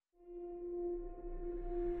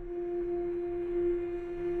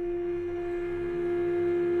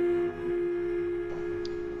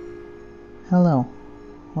Hello,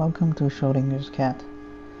 welcome to Schrodinger's Cat.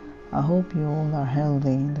 I hope you all are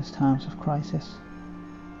healthy in these times of crisis.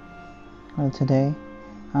 Well, today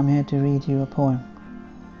I'm here to read you a poem.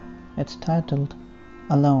 It's titled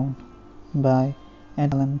Alone by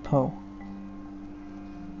Edgar Allan Poe.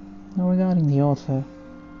 Now, regarding the author,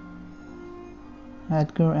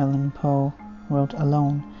 Edgar Allan Poe wrote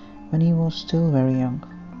Alone when he was still very young,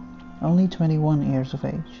 only 21 years of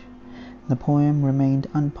age. The poem remained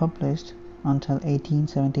unpublished until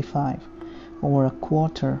 1875, over a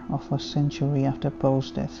quarter of a century after Poe's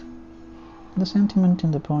death. The sentiment in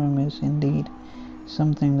the poem is indeed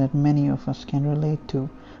something that many of us can relate to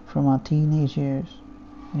from our teenage years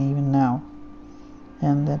and even now,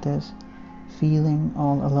 and that is feeling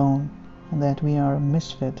all alone and that we are a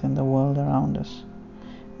misfit in the world around us,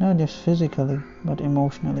 not just physically but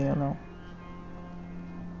emotionally alone.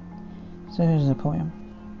 So here's the poem.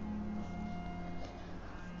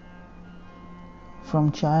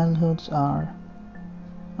 From childhood's hour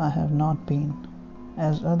I have not been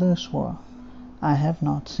as others were, I have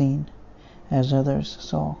not seen as others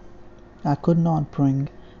saw. I could not bring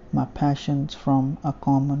my passions from a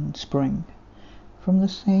common spring. From the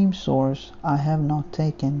same source I have not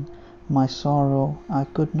taken my sorrow. I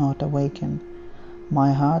could not awaken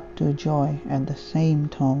my heart to joy at the same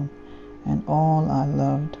tone, and all I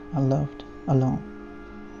loved alone.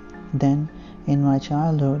 Then in my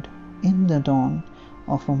childhood, in the dawn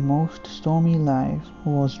of a most stormy life,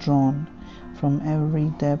 was drawn from every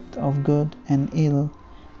depth of good and ill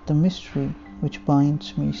the mystery which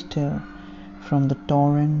binds me still, from the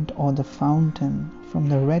torrent or the fountain, from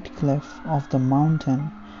the red cliff of the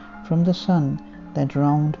mountain, from the sun that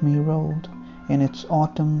round me rolled in its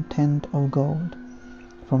autumn tint of gold,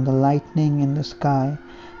 from the lightning in the sky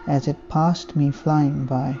as it passed me flying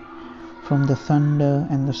by, from the thunder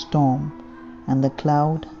and the storm and the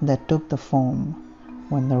cloud that took the form,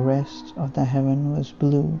 when the rest of the heaven was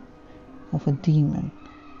blue, of a demon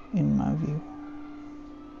in my view.